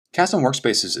Kasm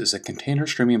Workspaces is a container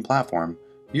streaming platform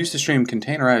used to stream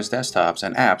containerized desktops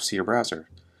and apps to your browser.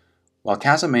 While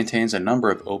Kasm maintains a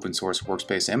number of open source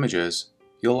workspace images,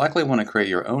 you'll likely want to create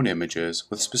your own images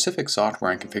with specific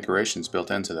software and configurations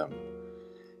built into them.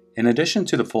 In addition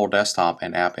to the full desktop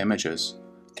and app images,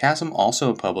 Kasm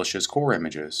also publishes core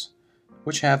images,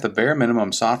 which have the bare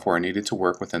minimum software needed to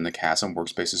work within the Kasm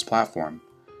Workspaces platform.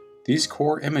 These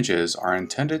core images are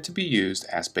intended to be used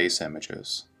as base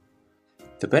images.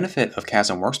 The benefit of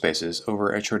Kasm Workspaces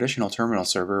over a traditional terminal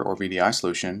server or VDI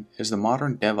solution is the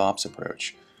modern DevOps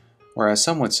approach, or as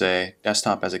some would say,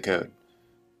 desktop as a code.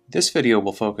 This video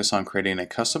will focus on creating a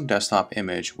custom desktop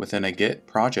image within a Git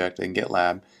project in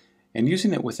GitLab and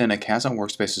using it within a Kasm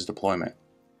Workspaces deployment.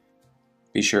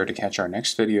 Be sure to catch our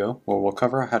next video where we'll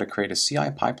cover how to create a CI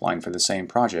pipeline for the same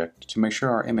project to make sure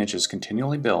our image is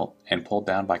continually built and pulled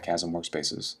down by Kasm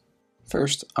Workspaces.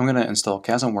 First, I'm going to install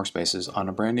Kasm Workspaces on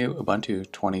a brand new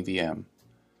Ubuntu 20 VM.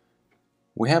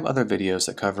 We have other videos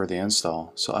that cover the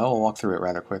install, so I will walk through it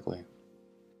rather quickly.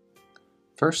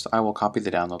 First, I will copy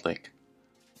the download link.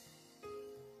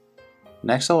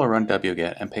 Next, I will run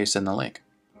wget and paste in the link.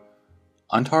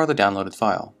 Untar the downloaded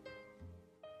file.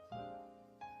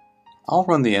 I'll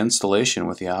run the installation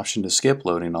with the option to skip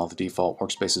loading all the default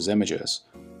Workspaces images.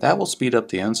 That will speed up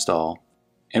the install,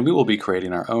 and we will be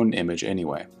creating our own image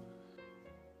anyway.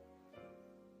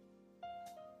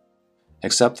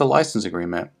 Accept the license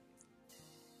agreement.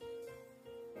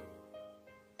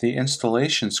 The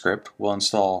installation script will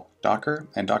install Docker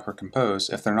and Docker Compose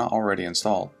if they're not already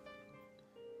installed.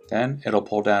 Then it'll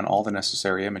pull down all the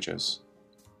necessary images.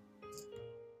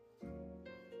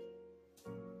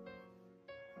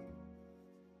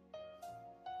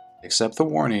 Accept the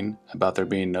warning about there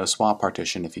being no swap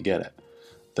partition if you get it,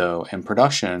 though in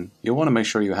production you'll want to make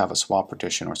sure you have a swap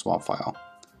partition or swap file.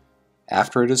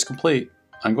 After it is complete,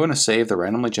 I'm going to save the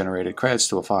randomly generated credits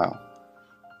to a file.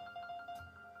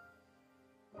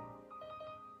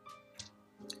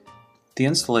 The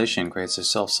installation creates a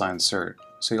self-signed cert,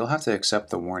 so you'll have to accept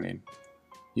the warning.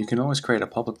 You can always create a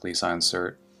publicly signed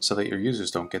cert so that your users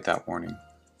don't get that warning.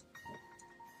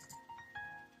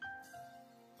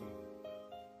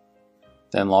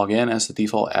 Then log in as the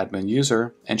default admin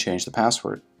user and change the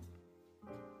password.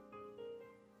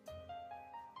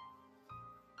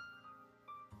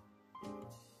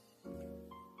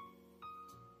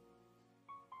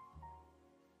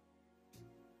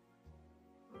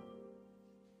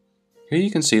 Here you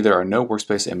can see there are no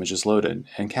workspace images loaded,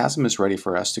 and Kasm is ready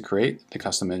for us to create the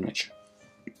custom image.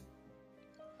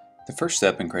 The first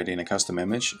step in creating a custom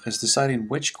image is deciding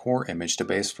which core image to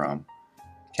base from.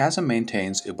 Kasm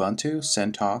maintains Ubuntu,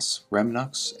 CentOS,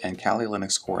 Remnux, and Kali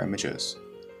Linux core images.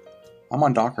 I'm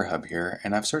on Docker Hub here,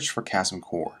 and I've searched for Kasm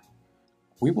core.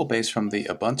 We will base from the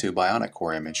Ubuntu Bionic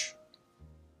core image.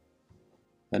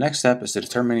 The next step is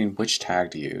determining which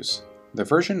tag to use. The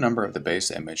version number of the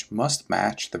base image must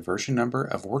match the version number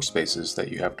of workspaces that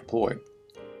you have deployed.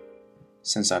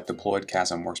 Since I've deployed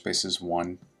Kasm Workspaces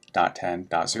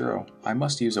 1.10.0, I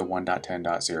must use a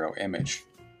 1.10.0 image.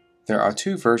 There are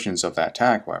two versions of that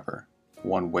tag, however,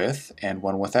 one with and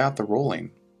one without the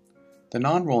rolling. The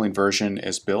non-rolling version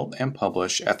is built and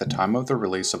published at the time of the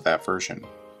release of that version.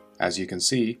 As you can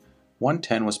see,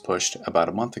 1.10 was pushed about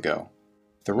a month ago.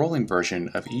 The rolling version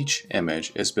of each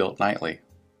image is built nightly.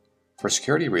 For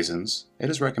security reasons, it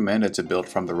is recommended to build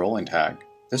from the rolling tag.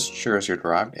 This ensures your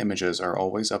derived images are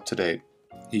always up to date.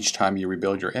 Each time you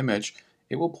rebuild your image,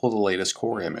 it will pull the latest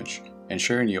core image,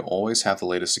 ensuring you always have the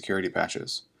latest security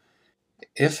patches.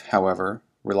 If, however,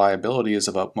 reliability is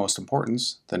of utmost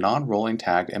importance, the non-rolling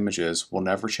tagged images will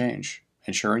never change,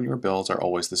 ensuring your builds are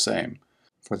always the same.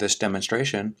 For this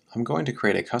demonstration, I'm going to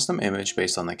create a custom image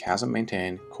based on the Kasm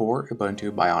maintained core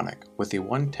Ubuntu Bionic with the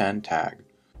 1.10 tag.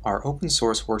 Our open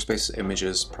source Workspace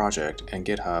Images project and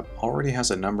GitHub already has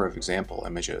a number of example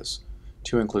images,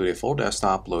 to include a full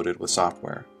desktop loaded with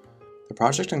software. The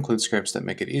project includes scripts that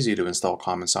make it easy to install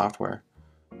common software.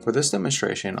 For this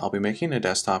demonstration, I'll be making a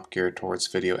desktop geared towards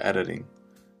video editing.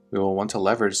 We will want to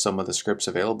leverage some of the scripts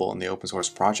available in the open source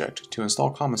project to install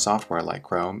common software like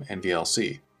Chrome and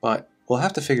VLC, but we'll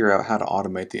have to figure out how to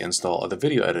automate the install of the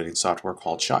video editing software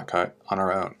called Shotcut on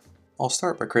our own. I'll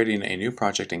start by creating a new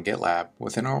project in GitLab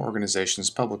within our organization's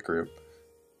public group.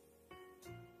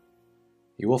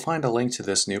 You will find a link to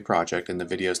this new project in the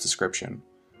video's description.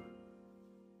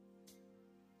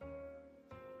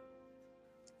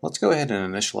 Let's go ahead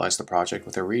and initialize the project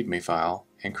with a README file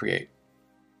and create.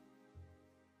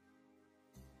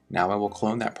 Now I will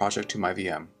clone that project to my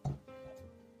VM.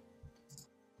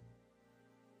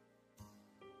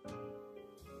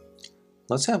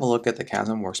 Let's have a look at the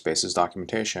Kasm Workspaces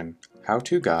documentation.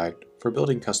 how-to guide for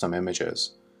building custom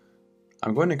images.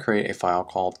 I'm going to create a file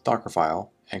called Dockerfile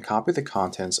and copy the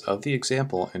contents of the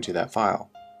example into that file.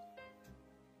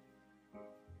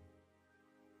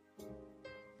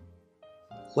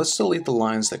 Let's delete the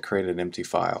lines that create an empty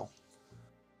file.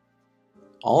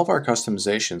 All of our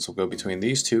customizations will go between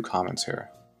these two comments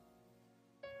here.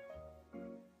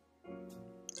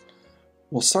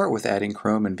 We'll start with adding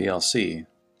Chrome and VLC,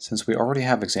 since we already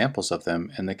have examples of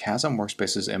them in the Kasm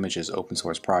Workspaces Images open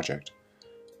source project.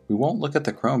 We won't look at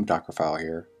the Chrome Dockerfile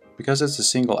here, because it's a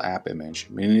single app image,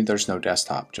 meaning there's no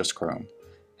desktop, just Chrome.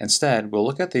 Instead, we'll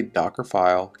look at the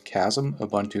Dockerfile Kasm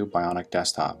Ubuntu Bionic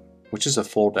Desktop, which is a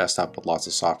full desktop with lots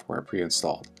of software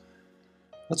pre-installed.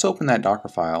 Let's open that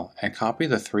Dockerfile and copy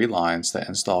the 3 lines that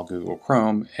install Google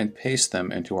Chrome and paste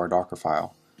them into our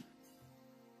Dockerfile.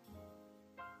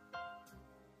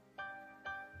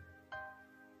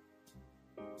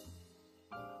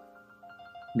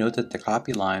 Note that the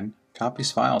copy line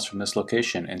copies files from this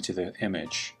location into the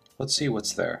image. Let's see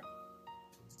what's there.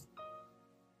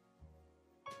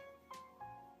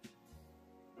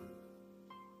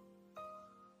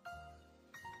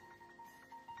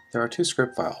 There are 2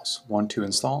 script files, one to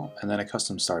install and then a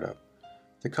custom startup.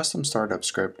 The custom startup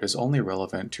script is only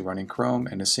relevant to running Chrome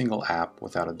in a single app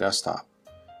without a desktop.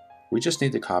 We just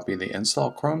need to copy the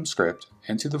install Chrome script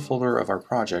into the folder of our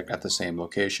project at the same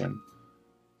location.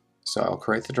 So I'll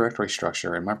create the directory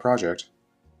structure in my project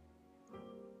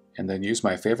and then use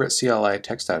my favorite CLI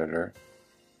text editor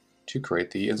to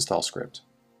create the install script.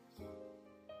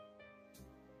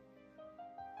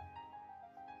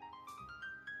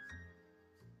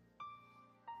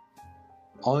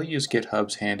 I'll use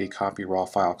GitHub's handy copy raw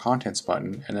file contents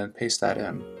button and then paste that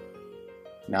in.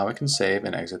 Now I can save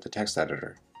and exit the text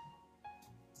editor.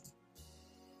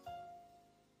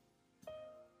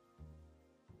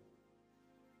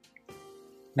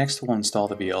 Next, we'll install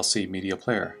the VLC media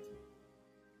player.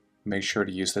 Make sure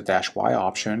to use the -y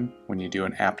option when you do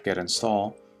an apt-get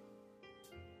install.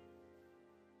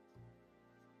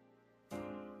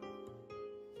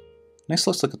 Next,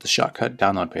 let's look at the Shotcut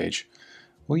download page.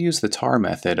 We'll use the tar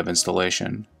method of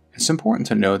installation. It's important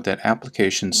to note that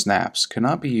application snaps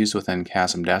cannot be used within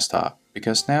Kasm Desktop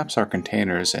because snaps are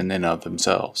containers in and of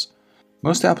themselves.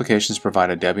 Most applications provide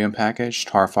a Debian package,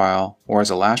 tar file, or as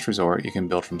a last resort, you can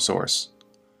build from source.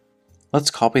 Let's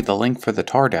copy the link for the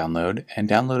tar download and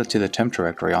download it to the temp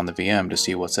directory on the VM to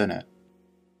see what's in it.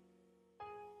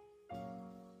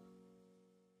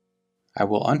 I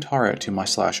will untar it to my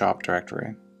 /op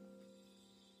directory.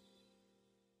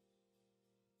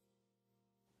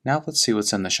 Now let's see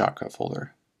what's in the Shotcut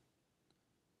folder.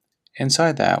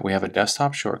 Inside that, we have a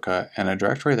desktop shortcut and a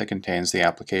directory that contains the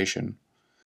application.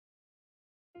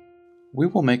 We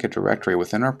will make a directory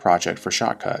within our project for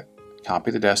Shotcut,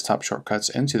 copy the desktop shortcuts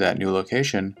into that new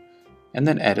location, and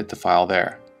then edit the file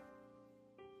there.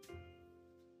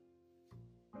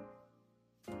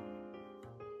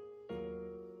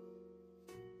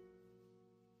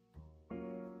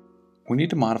 We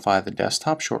need to modify the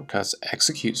desktop shortcuts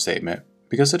execute statement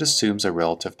because it assumes a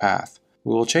relative path.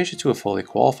 We will change it to a fully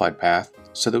qualified path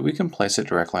so that we can place it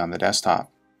directly on the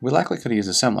desktop. We likely could use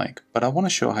a symlink, but I want to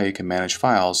show how you can manage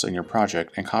files in your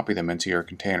project and copy them into your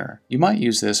container. You might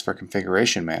use this for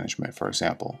configuration management, for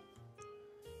example.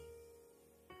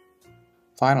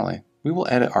 Finally, we will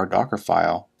edit our Docker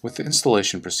file with the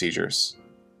installation procedures.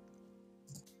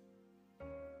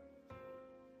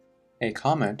 A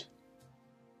comment,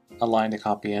 a line to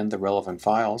copy in the relevant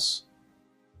files,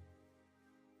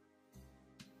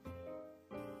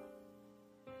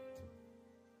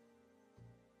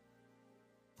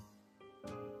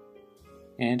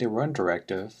 and a run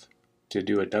directive to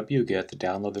do a wget to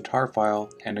download the tar file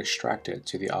and extract it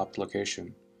to the opt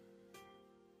location.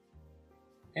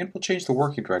 And we'll change the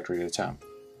working directory to temp.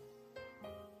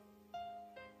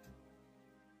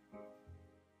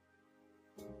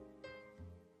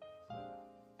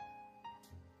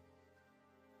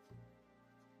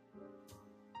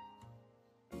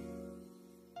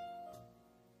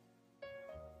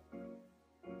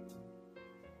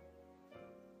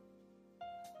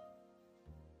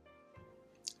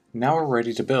 Now we're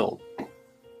ready to build.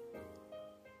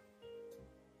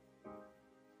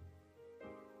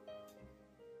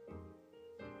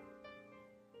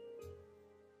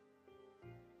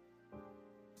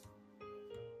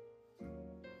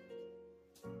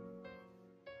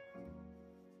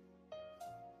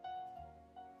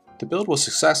 The build was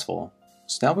successful,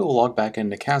 so now we will log back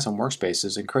into Kasm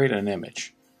Workspaces and create an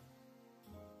image.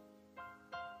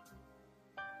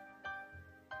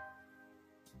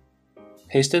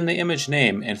 Paste in the image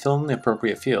name and fill in the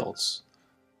appropriate fields.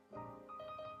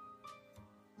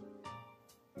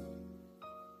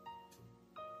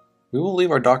 We will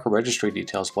leave our Docker registry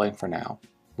details blank for now.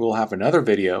 We will have another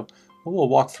video where we'll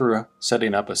walk through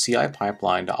setting up a CI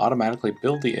pipeline to automatically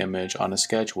build the image on a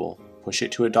schedule, push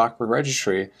it to a Docker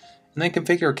registry, and then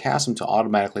configure Kasm to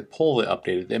automatically pull the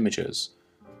updated images.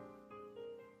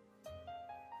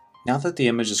 Now that the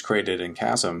image is created in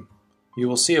Kasm, you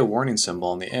will see a warning symbol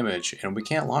on the image and we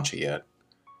can't launch it yet.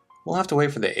 We'll have to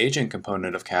wait for the agent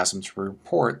component of Kasm to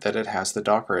report that it has the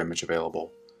Docker image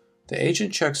available. The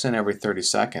agent checks in every 30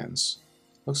 seconds.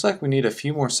 Looks like we need a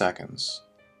few more seconds.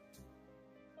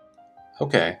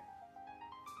 Okay.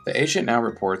 The agent now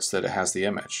reports that it has the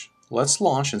image. Let's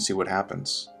launch and see what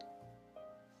happens.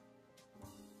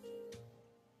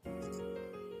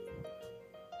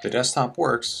 The desktop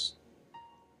works,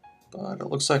 but it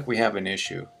looks like we have an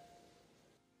issue.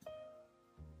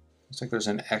 Looks like there's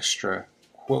an extra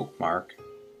quote mark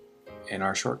in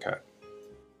our shortcut.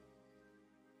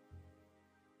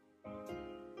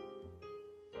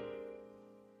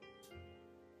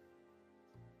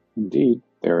 Indeed,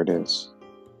 there it is.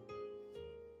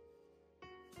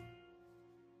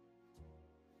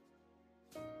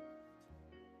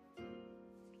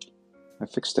 I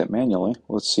fixed it manually.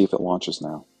 Let's see if it launches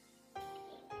now.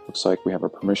 Looks like we have a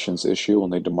permissions issue. We'll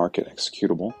need to mark it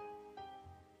executable.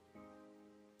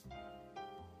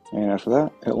 And after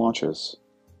that, it launches.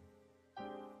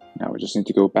 Now we just need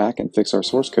to go back and fix our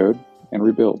source code and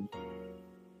rebuild.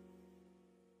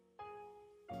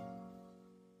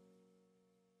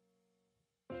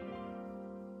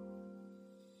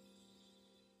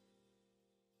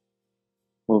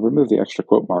 We'll remove the extra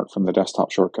quote mark from the desktop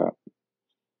shortcut.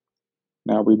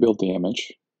 Now rebuild the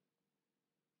image.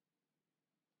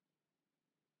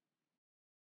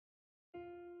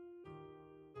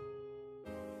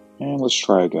 And let's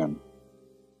try again.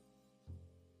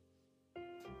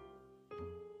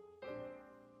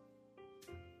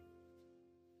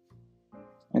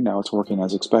 And now it's working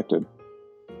as expected.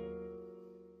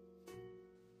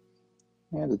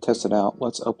 And to test it out,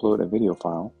 let's upload a video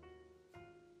file.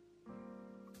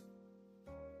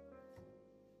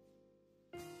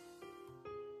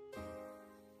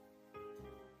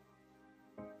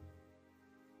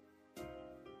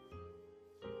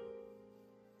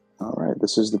 Alright,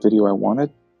 this is the video I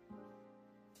wanted.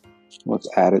 Let's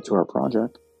add it to our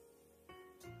project.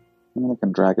 And then I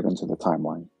can drag it into the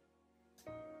timeline.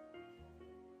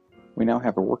 We now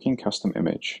have a working custom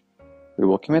image. We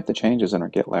will commit the changes in our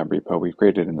GitLab repo we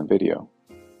created in the video.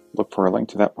 Look for a link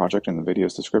to that project in the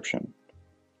video's description.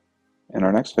 In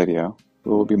our next video,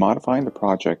 we will be modifying the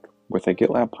project with a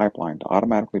GitLab pipeline to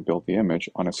automatically build the image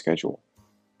on a schedule.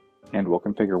 And we'll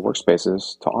configure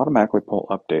Workspaces to automatically pull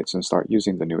updates and start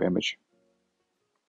using the new image.